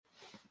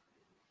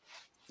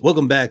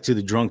Welcome back to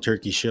the Drunk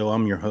Turkey Show.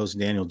 I'm your host,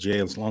 Daniel J.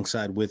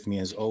 Alongside with me,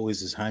 as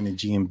always, is Hyman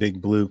G and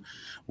Big Blue.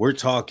 We're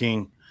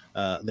talking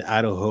the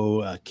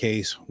Idaho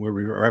case where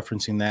we're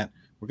referencing that.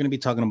 We're going to be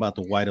talking about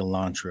the white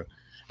Elantra.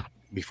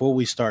 Before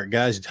we start,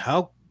 guys,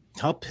 how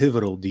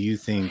pivotal do you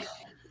think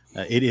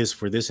it is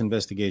for this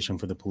investigation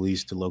for the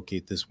police to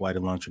locate this white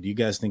Elantra? Do you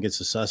guys think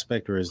it's a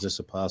suspect, or is this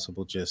a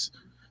possible just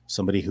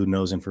somebody who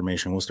knows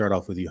information? We'll start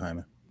off with you,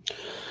 Hyman.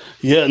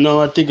 Yeah, no,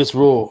 I think it's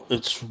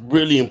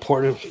really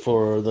important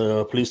for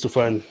the police to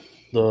find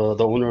the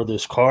owner of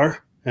this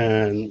car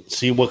and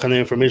see what kind of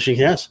information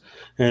he has.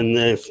 And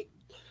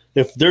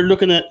if they're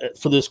looking at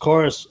for this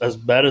car as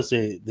bad as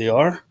they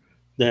are,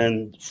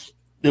 then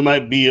it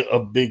might be a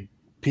big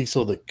piece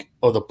of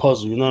the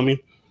puzzle. You know what I mean?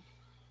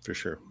 For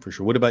sure, for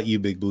sure. What about you,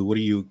 Big Blue? What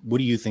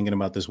are you thinking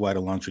about this white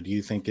Elantra? Do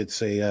you think it's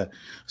a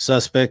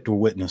suspect or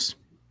witness?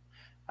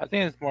 I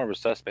think it's more of a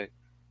suspect.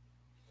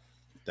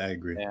 I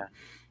agree. Yeah,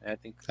 I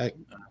think I,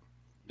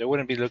 they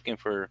wouldn't be looking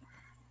for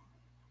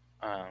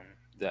um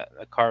that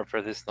a car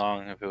for this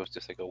long if it was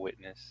just like a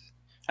witness.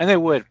 And they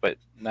would, but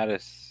not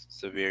as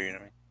severe. You know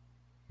what I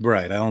mean?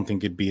 right. I don't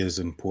think it'd be as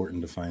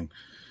important to find.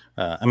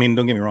 I mean,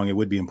 don't get me wrong. It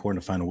would be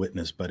important to find a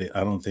witness, but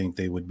I don't think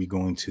they would be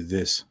going to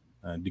this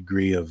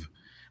degree of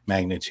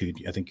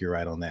magnitude. I think you're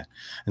right on that.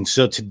 And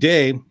so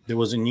today there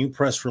was a new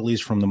press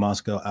release from the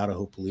Moscow,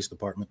 Idaho Police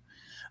Department.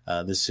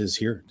 This is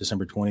here,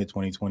 December 20th,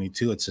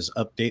 2022. It says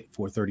update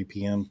 4:30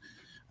 p.m.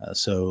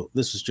 So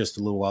this was just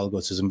a little while ago.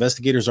 It says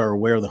investigators are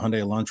aware of the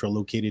Hyundai Elantra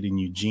located in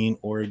Eugene,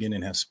 Oregon,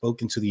 and have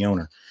spoken to the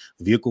owner.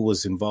 The vehicle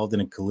was involved in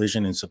a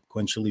collision and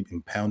subsequently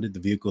impounded. The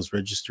vehicle is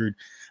registered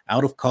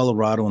out of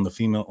Colorado, and the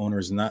female owner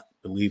is not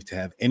believed to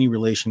have any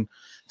relation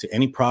to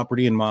any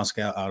property in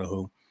Moscow,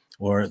 Idaho,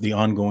 or the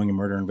ongoing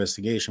murder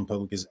investigation.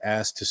 Public is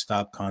asked to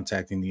stop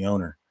contacting the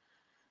owner.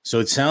 So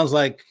it sounds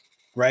like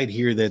right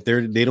here that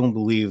they don't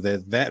believe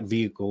that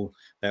vehicle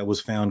that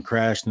was found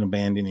crashed and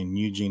abandoned in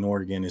Eugene,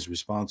 Oregon, is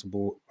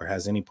responsible or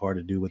has any part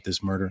to do with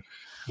this murder.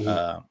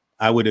 Mhm.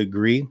 I would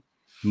agree,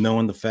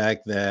 knowing the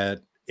fact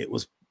that it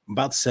was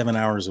about 7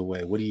 hours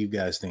away. What do you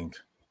guys think?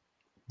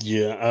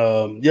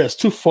 Yeah, yeah, it's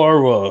too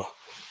far of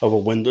a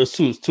window. It's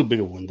too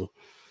big a window.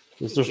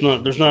 There's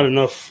not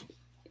enough.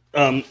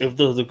 If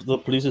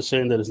the police is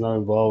saying that it's not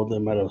involved,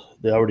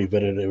 they already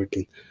vetted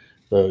everything,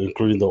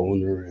 including the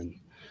owner and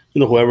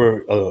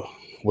whoever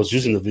was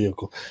using the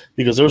vehicle,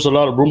 because there's a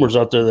lot of rumors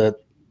out there that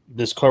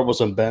this car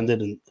was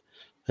abandoned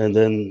and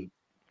then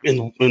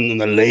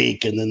in a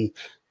lake, and then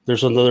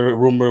there's another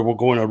rumor we're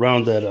going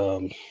around that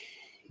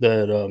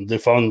they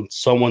found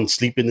someone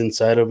sleeping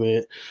inside of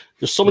it.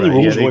 There's so many Right. Yeah,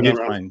 rumors they going did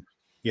around. find.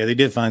 Yeah, they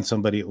did find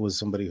somebody. It was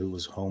somebody who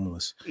was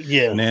homeless.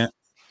 Yeah. Now,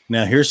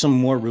 now here's some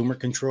more rumor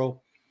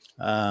control.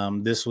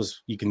 This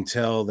was, you can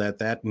tell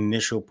that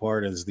initial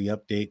part as the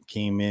update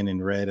came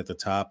in red at the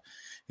top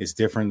is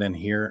different than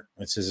here.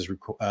 It says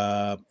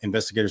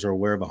investigators are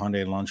aware of a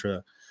Hyundai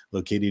Elantra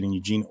located in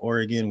Eugene,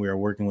 Oregon. We are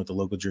working with the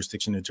local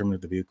jurisdiction to determine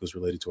if the vehicle is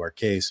related to our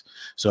case.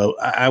 So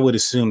I would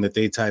assume that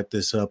they typed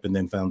this up and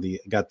then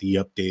got the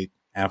update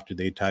after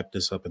they typed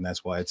this up, and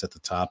that's why it's at the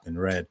top in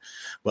red.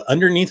 But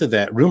underneath of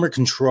that, rumor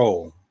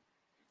control.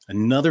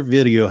 Another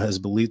video has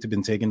believed to have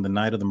been taken the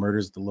night of the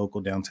murders at the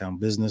local downtown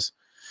business.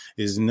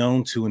 Is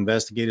known to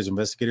investigators.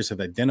 Investigators have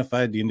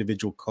identified the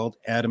individual called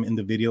Adam in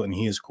the video, and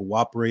he is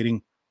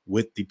cooperating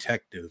with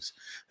detectives.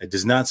 It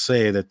does not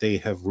say that they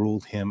have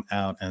ruled him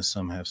out, as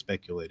some have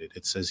speculated.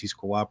 It says he's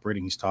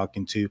cooperating, he's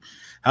talking to.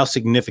 How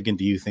significant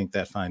do you think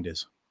that find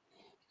is?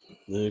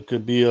 It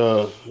could be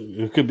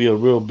a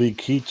real big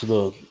key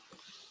to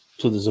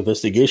this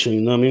investigation.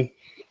 You know what I mean?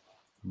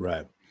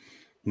 Right.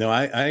 No,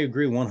 I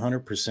agree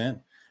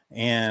 100%.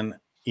 And,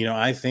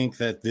 I think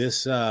that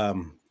this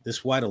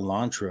white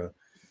Elantra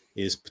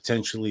is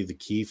potentially the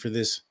key for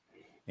this.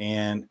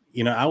 And,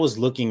 I was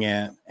looking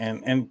at,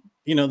 and,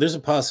 there's a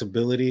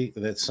possibility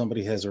that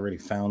somebody has already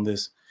found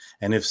this.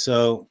 And if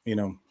so,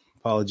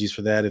 apologies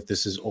for that if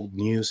this is old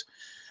news.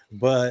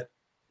 But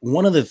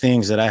one of the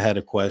things that I had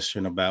a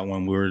question about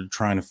when we were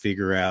trying to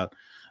figure out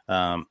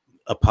a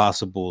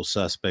possible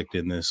suspect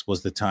in this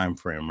was the time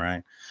frame,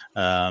 right?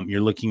 You're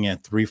looking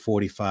at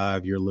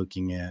 3:45. You're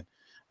looking at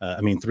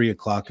 3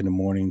 o'clock in the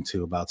morning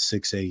to about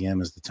 6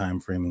 a.m. is the time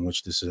frame in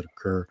which this would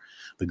occur.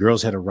 The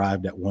girls had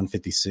arrived at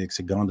 1:56,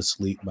 had gone to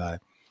sleep by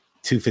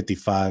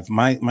 2:55.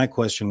 My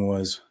question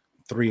was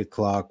 3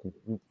 o'clock,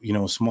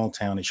 small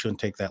town. It shouldn't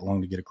take that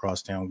long to get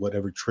across town.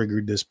 Whatever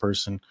triggered this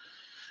person,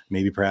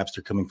 maybe perhaps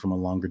they're coming from a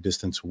longer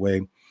distance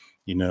away.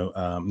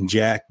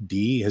 Jack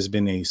D has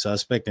been a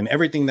suspect, and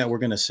everything that we're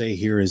going to say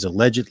here is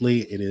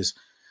allegedly. It is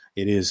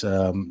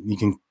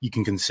you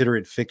can consider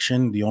it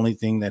fiction. The only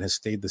thing that has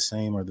stayed the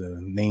same are the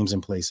names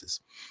and places,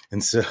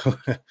 and so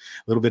a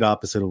little bit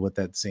opposite of what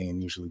that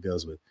saying usually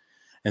goes with.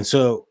 And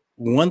so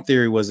one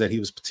theory was that he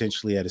was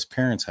potentially at his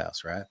parents'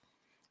 house, right?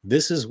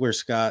 This is where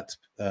Scott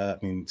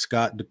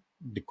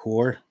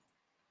Decor,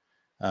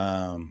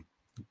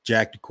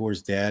 Jack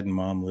Decor's dad and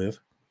mom live.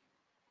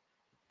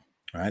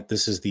 All right,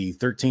 this is the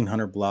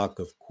 1300 block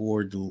of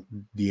Coeur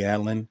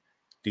d'Alene.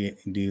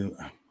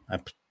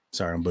 I'm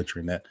sorry, I'm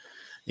butchering that.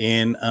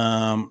 in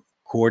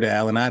Coeur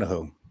d'Alene,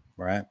 Idaho,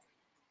 right?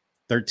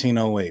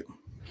 1308.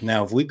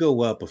 Now, if we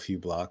go up a few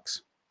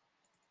blocks,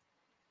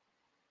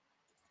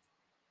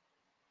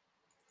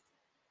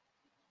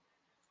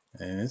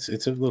 and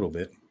it's a little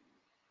bit.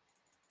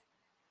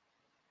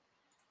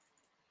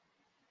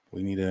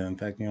 We need to, in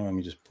fact, let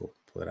me just pull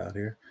it out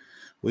here.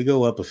 We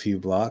go up a few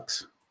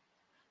blocks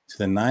to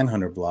the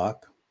 900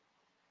 block.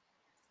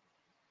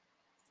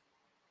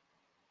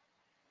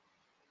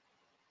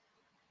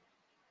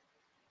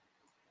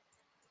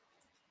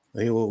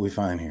 Look at what we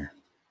find here.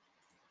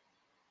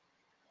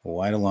 A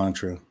white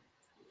Elantra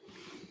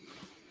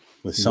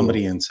with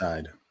somebody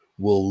inside.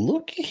 Well,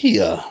 look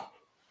here.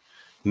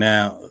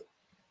 Now,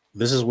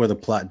 this is where the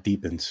plot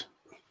deepens.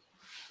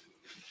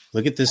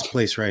 Look at this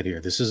place right here.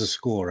 This is a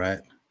school, right?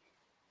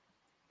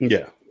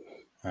 Yeah.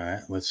 All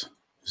right, let's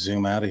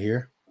zoom out of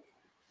here.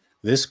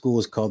 This school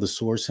is called the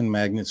Source and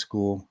Magnet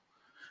School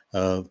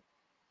of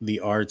the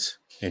Arts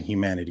and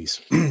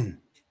Humanities.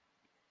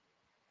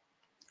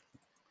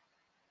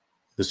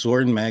 The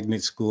Sword and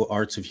Magnet School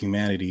Arts of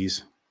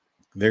Humanities,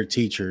 their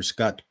teacher,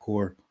 Scott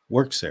DeCore,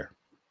 works there.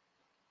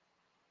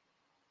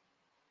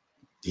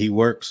 He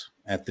works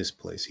at this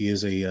place. He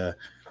is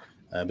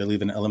I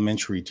believe, an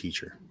elementary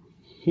teacher.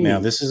 Now,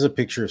 this is a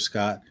picture of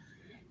Scott.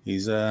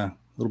 He's a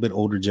little bit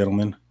older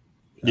gentleman.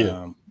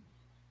 Yeah.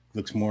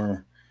 Looks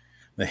more,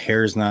 the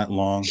hair is not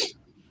long.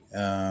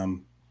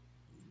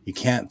 You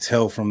can't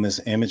tell from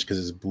this image because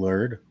it's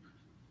blurred.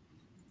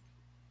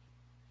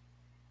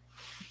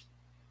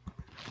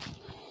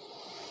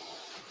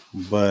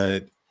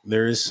 But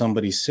there is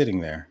somebody sitting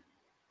there.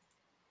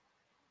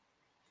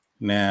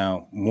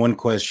 Now, one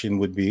question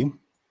would be,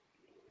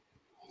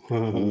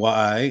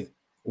 why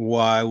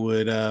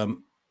would it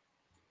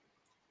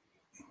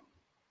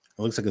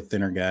looks like a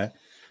thinner guy.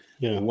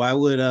 Yeah. Why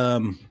would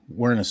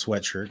wearing a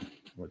sweatshirt,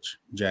 which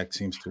Jack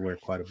seems to wear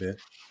quite a bit.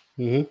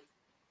 Mm-hmm.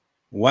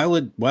 Why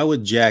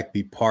would Jack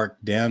be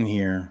parked down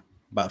here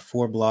about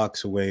 4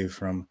 blocks away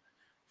from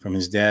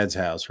his dad's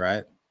house,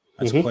 right?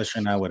 That's a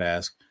question I would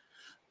ask.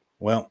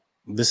 Well,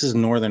 this is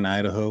northern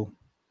Idaho.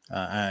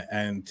 I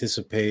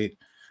anticipate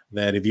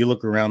that if you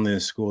look around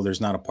this school,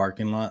 there's not a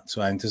parking lot.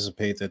 So I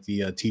anticipate that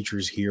the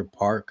teachers here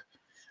park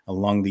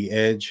along the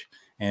edge.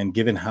 And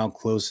given how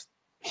close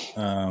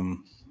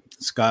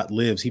Scott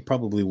lives, he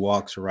probably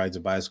walks or rides a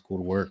bicycle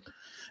to work.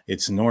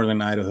 It's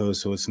northern Idaho,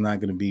 so it's not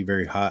going to be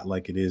very hot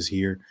like it is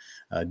here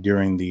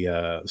during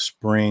the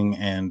spring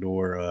and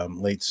or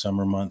late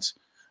summer months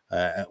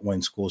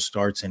when school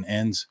starts and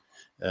ends.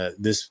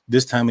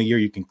 This time of year,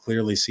 you can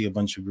clearly see a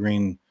bunch of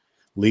green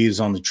leaves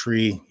on the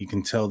tree. You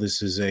can tell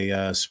this is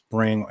a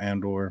spring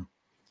and or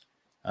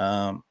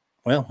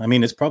well, I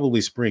mean, it's probably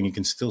spring. You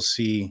can still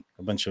see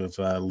a bunch of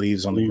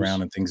leaves on the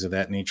ground and things of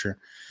that nature.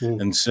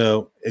 And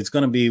so it's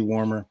going to be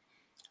warmer.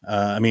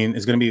 I mean,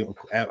 it's going to be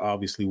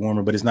obviously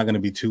warmer, but it's not going to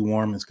be too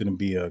warm. It's going to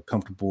be a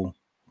comfortable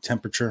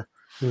temperature.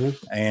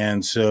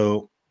 And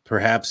so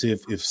perhaps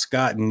if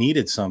Scott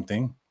needed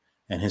something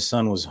and his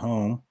son was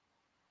home,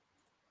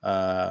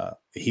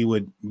 he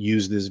would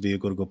use this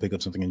vehicle to go pick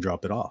up something and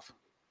drop it off,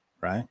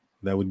 right?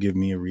 That would give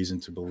me a reason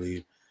to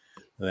believe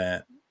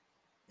that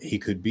he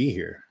could be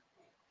here.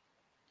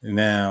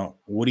 Now,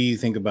 what do you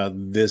think about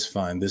this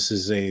find? This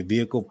is a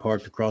vehicle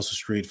parked across the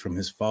street from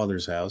his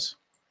father's house,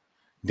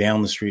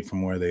 down the street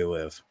from where they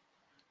live.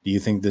 Do you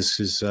think this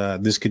is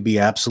this could be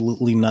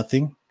absolutely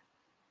nothing,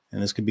 and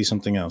this could be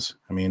something else?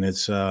 I mean,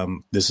 it's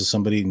this is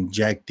somebody,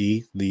 Jack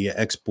D, the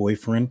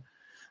ex-boyfriend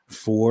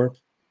for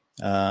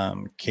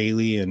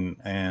Kaylee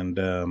and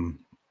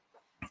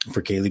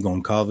for Kaylee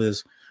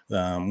Goncalves,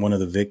 one of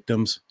the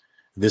victims.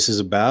 This is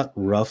about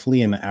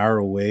roughly an hour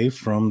away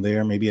from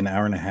there, maybe an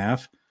hour and a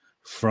half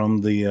from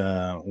the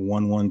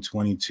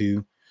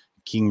 1122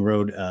 King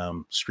Road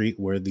street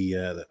where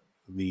the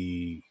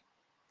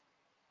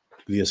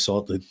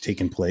assault had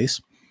taken place.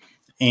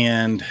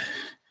 And,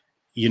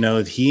 you know,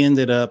 if he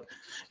ended up,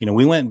 you know,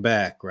 we went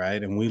back,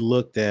 right, and we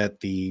looked at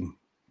the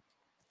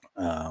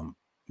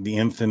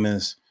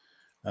infamous,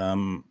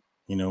 you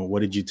know, what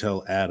did you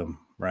tell Adam,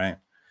 right?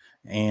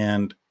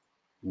 And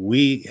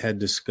we had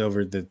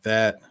discovered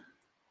that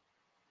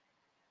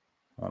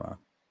hold on,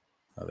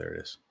 oh, there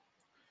it is.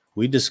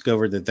 We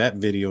discovered that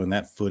video and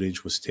that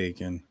footage was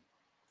taken.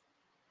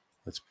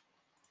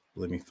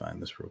 Let me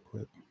find this real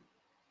quick.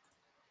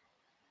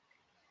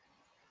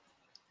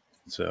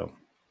 So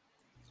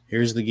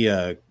here's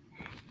the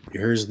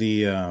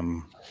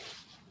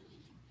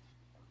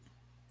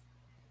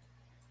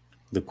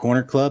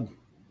corner club,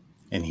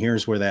 and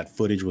here's where that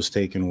footage was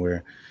taken,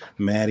 where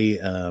Maddie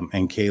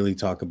and Kaylee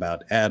talk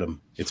about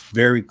Adam. It's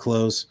very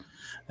close.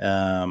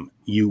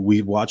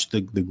 We watched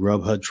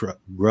the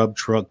Grub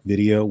truck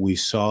video. We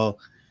saw,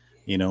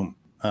 you know,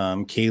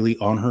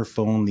 Kaylee on her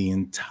phone the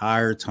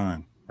entire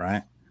time,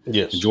 right?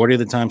 Yes. Majority of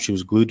the time she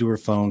was glued to her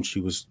phone. She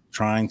was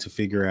trying to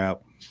figure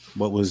out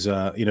what was,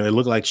 you know, it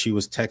looked like she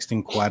was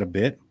texting quite a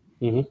bit.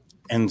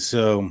 And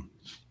so,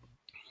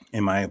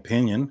 in my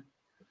opinion,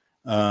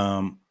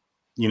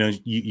 you know,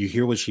 you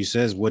hear what she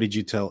says. What did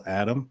you tell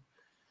Adam?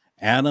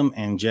 Adam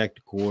and Jack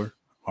DeCore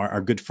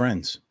are good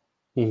friends,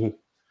 Mhm.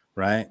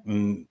 right?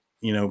 And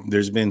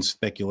there's been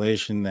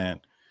speculation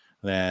that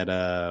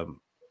that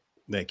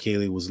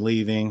Kaylee was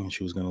leaving.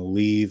 She was going to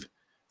leave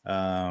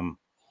um,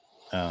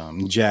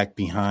 Jack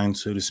behind,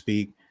 so to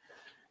speak.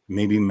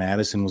 Maybe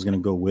Madison was going to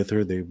go with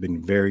her. They've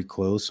been very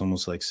close,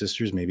 almost like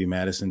sisters. Maybe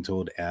Madison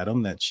told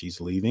Adam that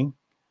she's leaving,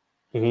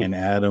 Mhm. and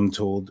Adam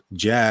told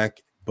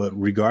Jack. But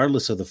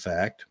regardless of the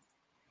fact,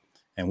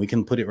 and we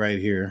can put it right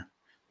here,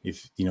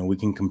 if we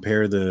can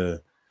compare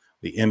the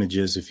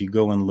images. If you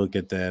go and look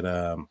at that,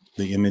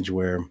 the image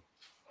where,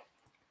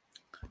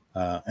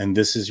 and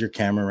this is your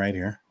camera right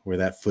here, where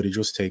that footage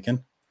was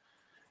taken,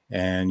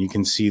 and you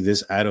can see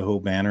this Idaho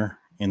banner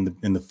in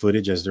the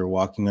footage as they're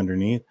walking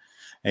underneath,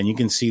 and you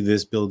can see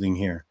this building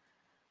here.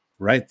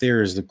 Right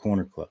there is the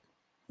Corner Club.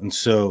 And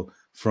so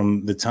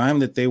from the time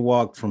that they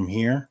walked from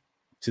here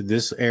to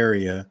this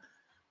area,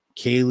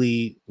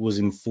 Kaylee was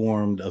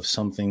informed of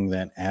something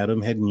that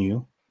Adam had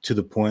knew, to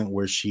the point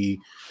where she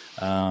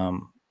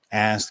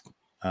asked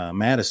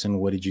Madison,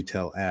 "What did you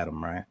tell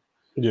Adam?" Right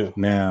Yeah.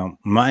 now,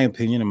 my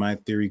opinion and my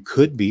theory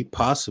could be,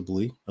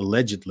 possibly,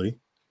 allegedly,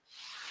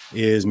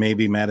 is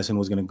maybe Madison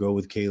was going to go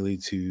with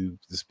Kaylee to,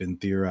 it's been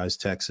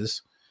theorized,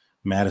 Texas.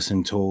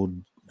 Madison told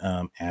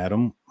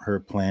Adam her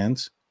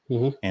plans,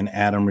 Mhm. and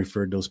Adam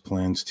referred those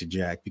plans to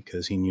Jack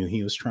because he knew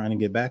he was trying to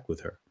get back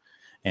with her.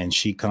 And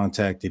she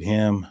contacted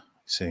him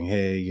saying,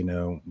 hey,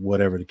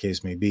 whatever the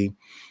case may be.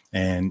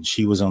 And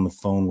she was on the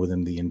phone with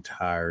him the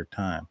entire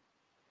time,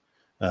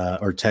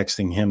 or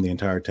texting him the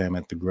entire time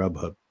at the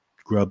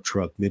Grub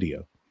truck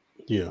video.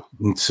 Yeah.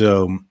 And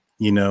so,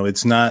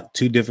 it's not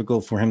too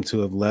difficult for him to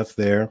have left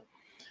there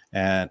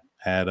at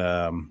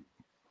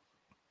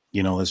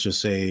let's just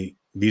say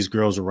these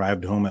girls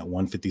arrived home at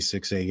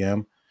 1:56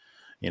 a.m.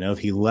 If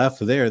he left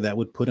there, that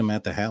would put him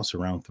at the house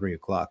around 3:00,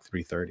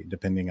 3:30,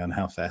 depending on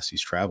how fast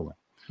he's traveling.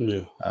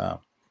 Yeah.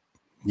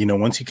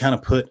 Once you kind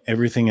of put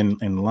everything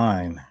in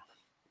line,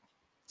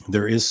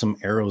 there is some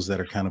arrows that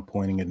are kind of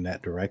pointing in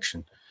that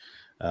direction.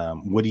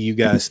 What do you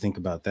guys think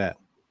about that?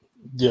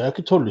 Yeah, I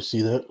could totally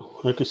see that.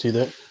 I could see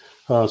that,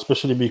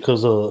 especially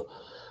because of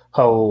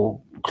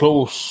how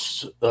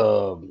close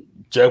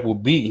Jack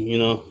would be.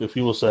 If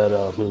he was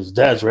at his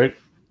dad's, right?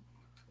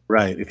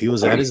 Right. If he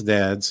was at his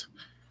dad's,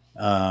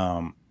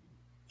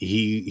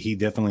 he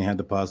definitely had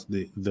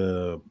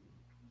the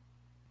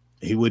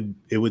it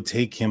would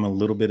take him a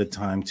little bit of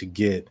time to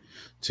get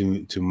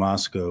to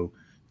Moscow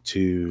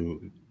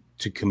to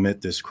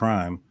commit this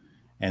crime,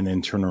 and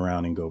then turn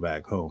around and go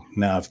back home.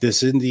 Now, if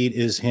this indeed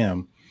is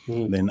him,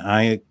 Mhm. then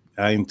I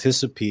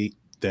anticipate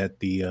that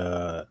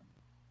the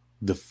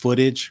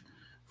footage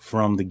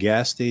from the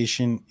gas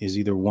station is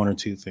either one or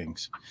two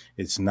things.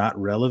 It's not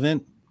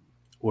relevant,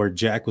 or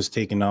Jack was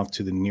taken off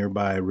to the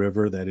nearby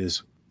river that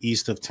is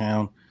east of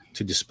town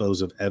to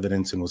dispose of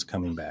evidence and was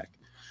coming back.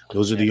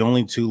 Those are the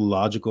only two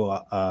logical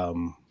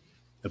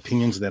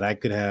opinions that I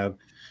could have,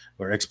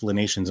 or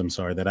explanations, I'm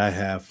sorry, that I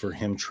have for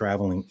him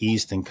traveling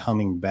east and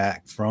coming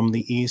back from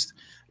the east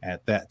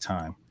at that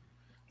time.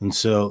 And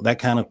so that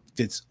kind of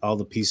fits all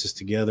the pieces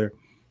together.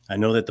 I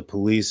know that the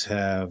police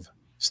have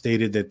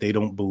stated that they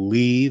don't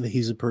believe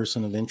he's a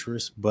person of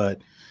interest,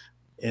 but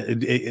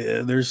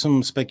there's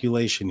some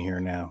speculation here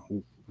now.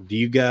 Do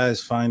you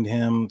guys find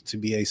him to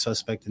be a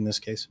suspect in this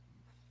case?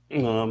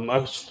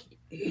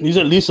 He's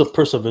at least a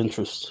person of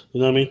interest.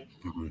 You know what I mean?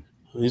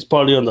 Mm-hmm. He's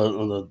probably on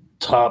the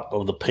top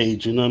of the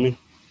page. You know what I mean?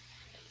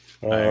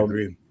 I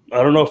agree.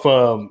 I don't know if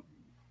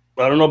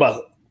I don't know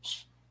about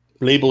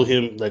label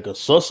him like a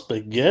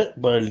suspect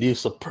yet, but at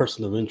least a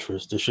person of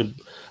interest. They should,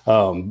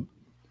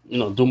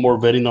 do more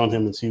vetting on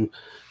him and see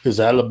his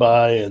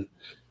alibi, and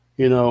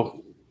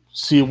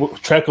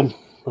track him,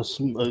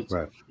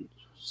 Right.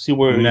 see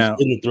where he's Now,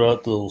 in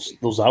throughout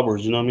those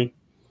hours. You know what I mean?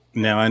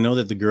 Now, I know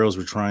that the girls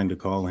were trying to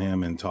call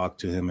him and talk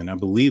to him, and I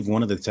believe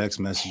one of the text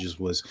messages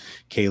was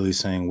Kaylee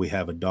saying, "We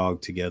have a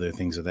dog together,"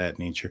 things of that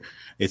nature.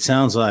 It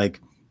sounds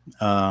like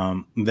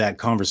that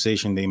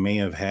conversation they may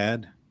have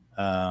had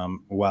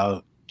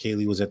while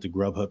Kaylee was at the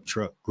grub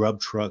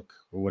truck,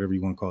 or whatever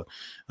you want to call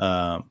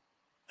it.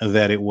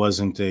 That it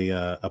wasn't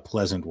a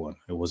pleasant one.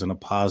 It wasn't a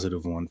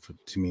positive one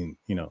to me.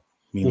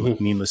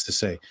 Mm-hmm. Needless to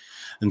say.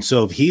 And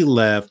so if he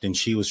left and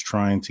she was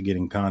trying to get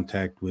in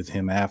contact with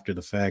him after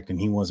the fact and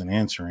he wasn't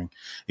answering,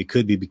 it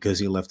could be because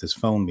he left his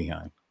phone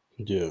behind.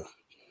 Yeah.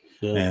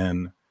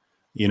 And,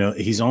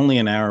 he's only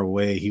an hour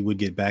away. He would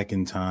get back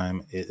in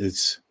time. And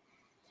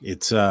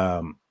it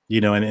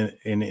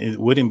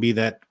wouldn't be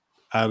that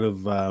out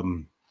of,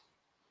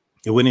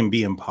 it wouldn't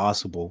be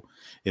impossible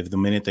if the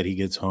minute that he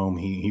gets home,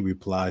 he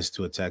replies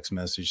to a text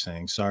message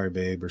saying, "Sorry,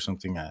 babe," or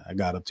something. I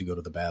got up to go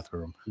to the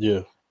bathroom.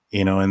 Yeah.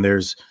 And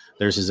there's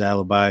his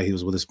alibi. He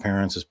was with his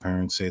parents. His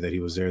parents say that he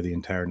was there the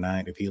entire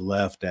night. If he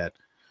left at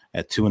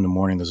 2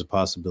 a.m, there's a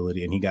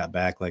possibility, and he got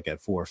back like at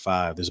 4 or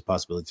 5, there's a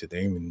possibility that they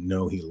didn't even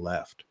know he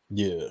left.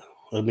 Yeah.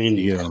 I mean,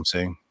 You know what I'm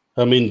saying?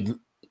 I mean,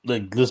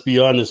 let's be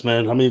honest,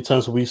 man. How many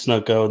times have we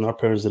snuck out and our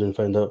parents didn't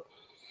find out?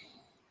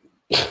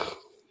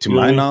 to You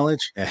know what my I mean?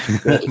 knowledge,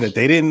 that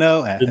they didn't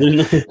know.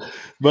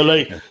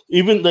 But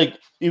even like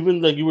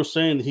you were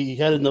saying, he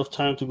had enough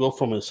time to go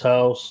from his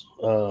house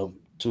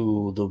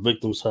to the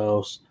victim's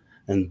house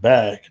and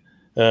back.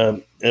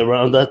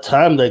 Around that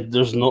time, like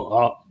there's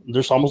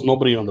almost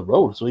nobody on the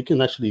road, so he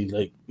can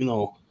actually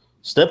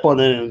step on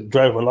it and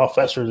drive a lot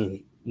faster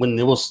than when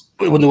it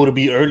would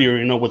be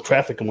earlier, with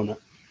traffic and whatnot.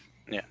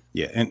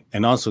 Yeah,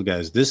 and also,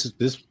 guys, this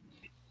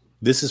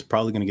is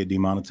probably going to get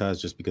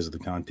demonetized just because of the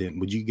content.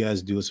 Would you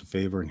guys do us a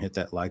favor and hit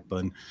that like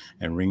button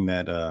and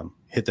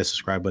hit that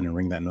subscribe button and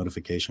ring that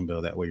notification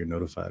bell? That way you're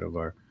notified of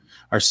our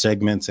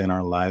segments and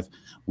our live.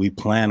 We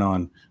plan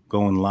on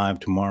going live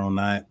tomorrow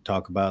night,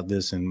 talk about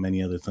this and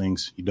many other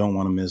things. You don't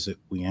want to miss it.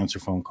 We answer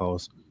phone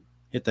calls.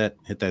 Hit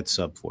that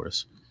sub for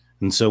us.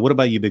 And so what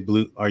about you, Big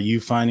Blue? Are you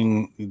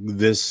finding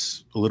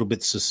this a little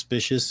bit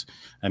suspicious?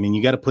 I mean,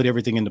 you got to put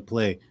everything into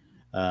play.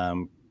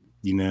 Um,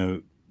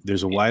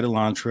 there's a white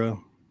Elantra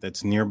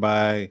that's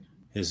nearby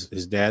his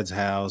dad's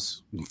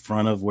house, in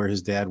front of where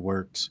his dad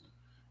works,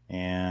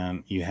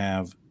 and you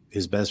have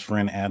his best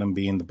friend Adam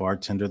being the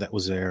bartender that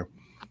was there,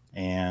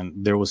 and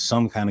there was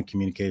some kind of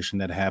communication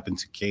that happened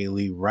to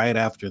Kaylee right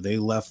after they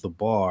left the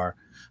bar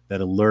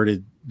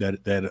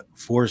that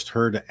forced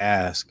her to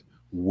ask,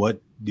 what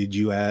did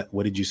you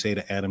say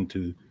to Adam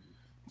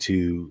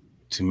to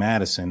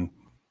Madison?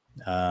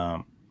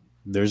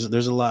 There's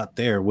a lot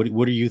there.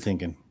 What are you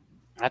thinking?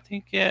 I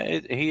think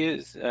he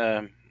is.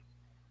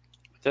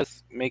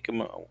 Does make him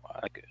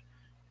like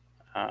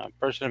a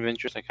person of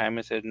interest, like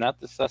Jaime said,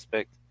 not the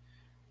suspect.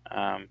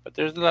 But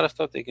there's a lot of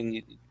stuff they can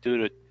do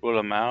to rule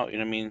him out. You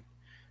know what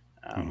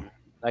I mean?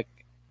 Like,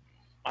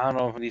 I don't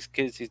know, these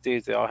kids these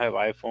days, they all have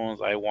iPhones,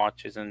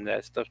 iWatches, and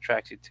that stuff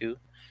tracks you too.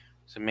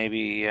 So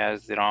maybe he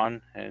has it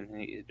on and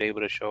he's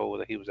able to show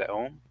that he was at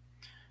home.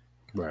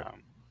 Right.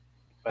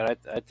 But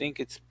I think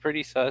it's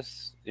pretty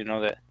sus,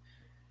 that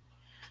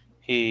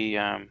he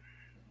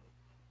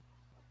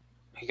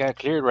he got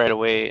cleared right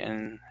away,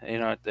 and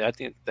I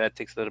think that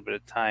takes a little bit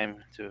of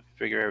time to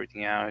figure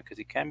everything out because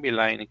he can be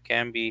lying. It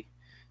can be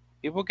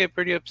people get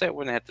pretty upset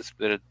when they have to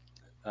split it.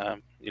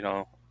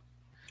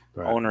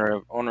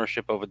 Right.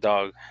 Ownership of a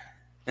dog.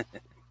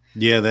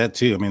 Yeah, that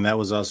too. I mean, that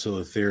was also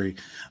a theory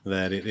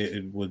that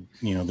it would,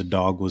 the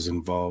dog was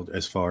involved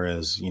as far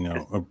as,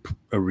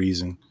 a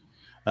reason.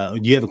 Do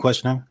you have a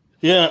question, Howard?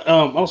 Yeah,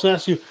 I was gonna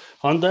ask you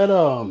on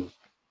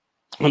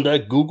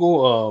that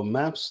Google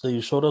Maps that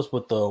you showed us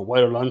with the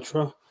white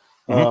Elantra.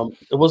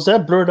 Was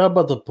that blurred out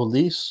by the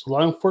police,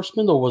 law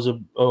enforcement, or was it,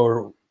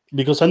 or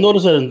because I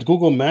noticed that in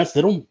Google Maps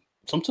they don't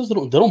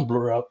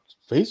blur out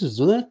faces,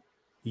 do they?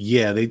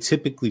 Yeah, they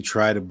typically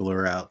try to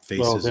blur out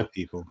faces of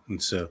people,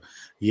 and so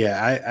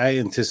I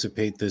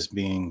anticipate this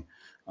being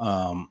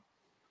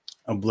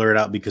blurred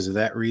out because of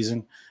that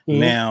reason.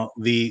 Now,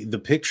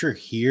 the picture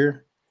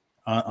here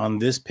on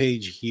this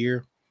page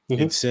here,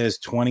 it says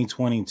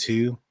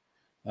 2022.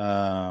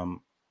 Let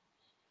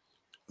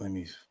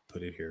me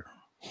put it here.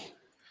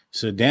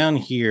 So down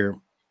here,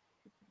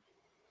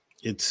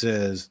 it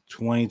says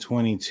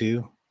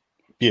 2022.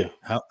 Yeah.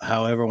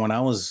 However, when I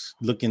was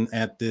looking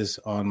at this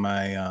on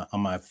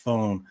my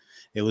phone,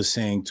 it was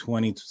saying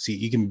 20. See,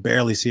 you can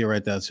barely see it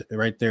right there.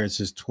 Right there, it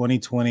says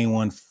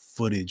 2021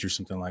 footage or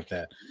something like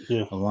that.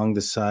 Yeah. Along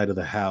the side of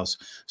the house.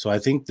 So I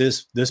think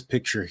this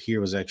picture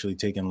here was actually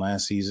taken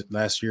last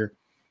year,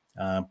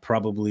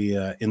 probably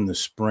in the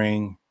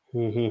spring,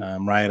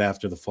 right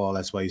after the fall.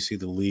 That's why you see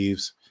the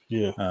leaves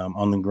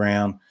on the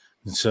ground.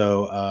 And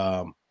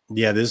so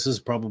this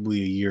is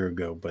probably a year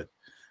ago. But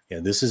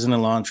yeah, this is an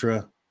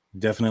Elantra.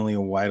 Definitely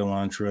a white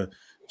Elantra,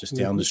 just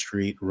down the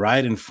street,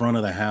 right in front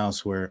of the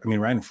house right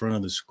in front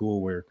of the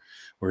school where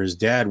his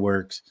dad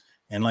works.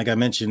 And like I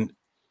mentioned,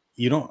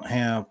 you don't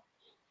have,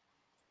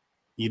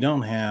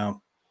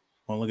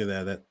 well, look at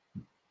that.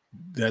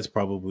 That's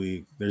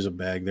probably, there's a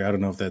bag there. I don't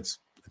know if that's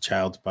a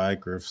child's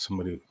bike or if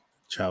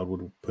child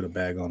would put a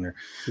bag on there,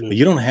 but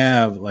you don't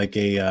have like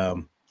a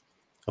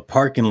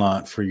parking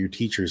lot for your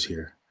teachers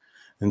here.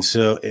 And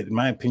so in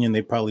my opinion,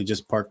 they probably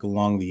just park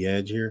along the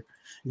edge here.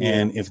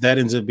 And if that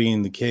ends up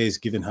being the case,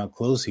 given how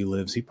close he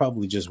lives, he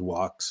probably just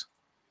walks.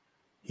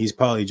 He's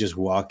probably just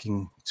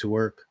walking to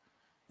work.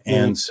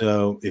 And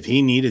so if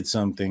he needed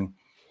something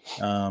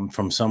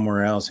from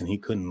somewhere else and he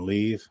couldn't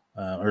leave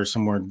or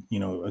somewhere,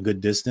 a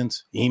good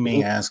distance, he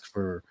may ask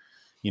for,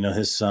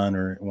 his son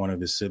or one of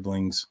his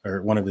siblings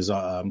or one of his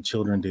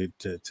children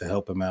to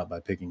help him out by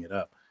picking it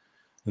up.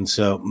 And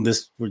so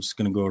we're just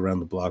going to go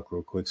around the block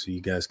real quick so you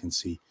guys can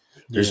see.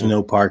 There's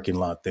no parking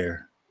lot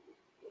there.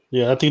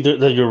 Yeah, I think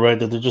that you're right,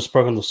 that they're just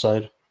parked on the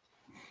side.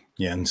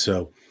 Yeah, and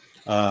so,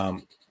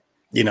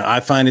 I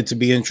find it to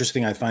be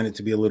interesting. I find it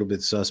to be a little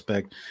bit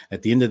suspect.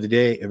 At the end of the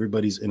day,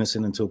 everybody's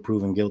innocent until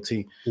proven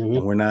guilty,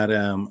 and we're not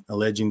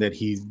alleging that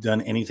he's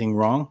done anything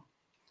wrong.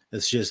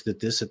 It's just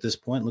that at this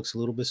point looks a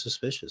little bit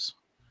suspicious.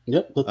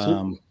 Yep, that's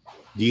it.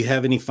 Do you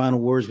have any final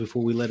words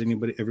before we let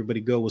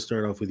everybody go? We'll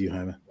start off with you,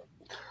 Jaime.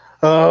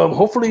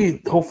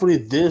 Hopefully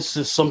this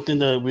is something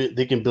that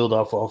they can build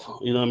off of.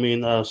 You know what I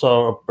mean? I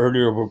saw an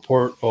earlier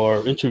report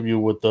or interview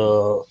with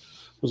the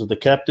was it the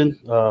captain?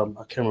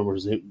 I can't remember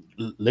his name.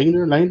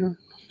 Liner.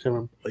 Can't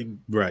remember.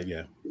 Right.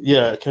 Yeah.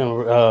 Yeah, I can't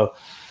remember.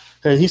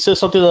 And he said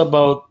something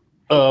about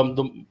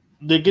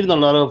they're getting a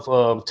lot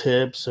of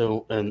tips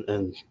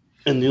and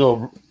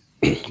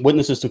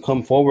witnesses to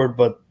come forward,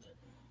 but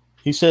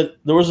he said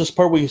there was this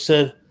part where he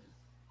said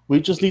we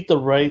just need the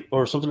right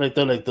or something like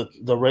that, like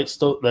the right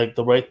stuff, like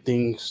the right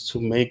things to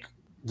make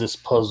this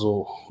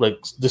puzzle, like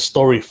this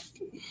story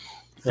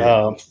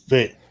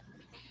fit.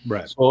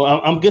 Right. So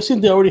I'm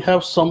guessing they already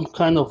have some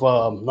kind of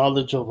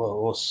knowledge of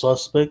a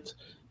suspect,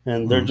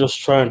 and they're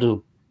just trying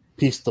to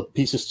piece the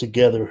pieces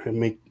together and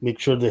make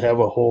sure they have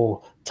a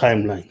whole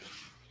timeline.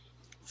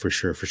 For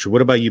sure.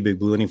 What about you, Big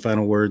Blue? Any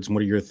final words?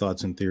 What are your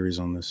thoughts and theories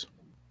on this?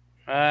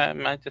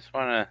 I just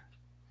want to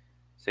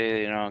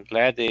say, I'm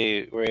glad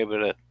they were able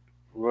to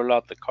roll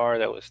out the car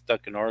that was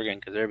stuck in Oregon,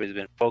 because everybody's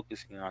been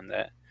focusing on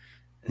that.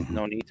 There's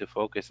no need to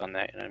focus on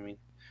that. You know what I mean?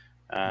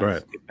 Right.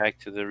 Let's get back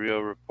to the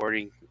real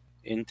reporting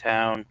in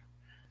town.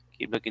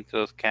 Keep looking to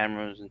those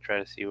cameras and try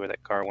to see where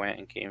that car went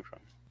and came from.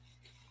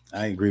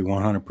 I agree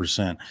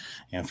 100%.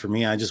 And for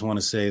me, I just want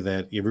to say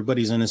that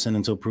everybody's innocent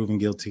until proven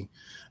guilty.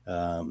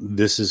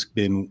 This has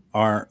been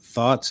our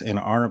thoughts and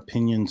our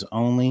opinions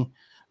only.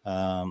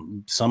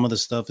 Some of the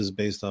stuff is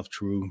based off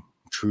true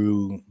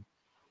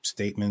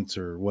statements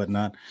or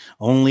whatnot.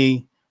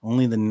 Only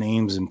the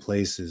names and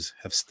places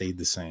have stayed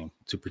the same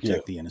to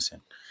protect the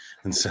innocent.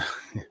 And so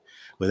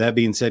with that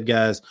being said,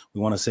 guys,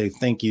 we want to say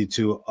thank you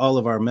to all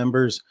of our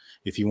members.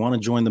 If you want to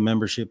join the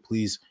membership,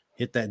 please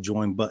hit that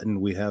join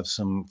button. We have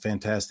some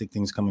fantastic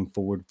things coming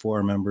forward for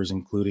our members,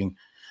 including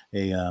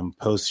a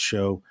post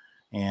show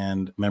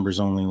and members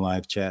only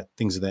live chat,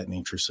 things of that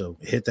nature. So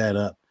hit that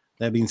up.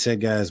 That being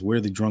said, guys, we're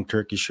the Drunk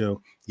Turkey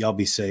Show. Y'all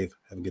be safe.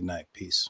 Have a good night. Peace.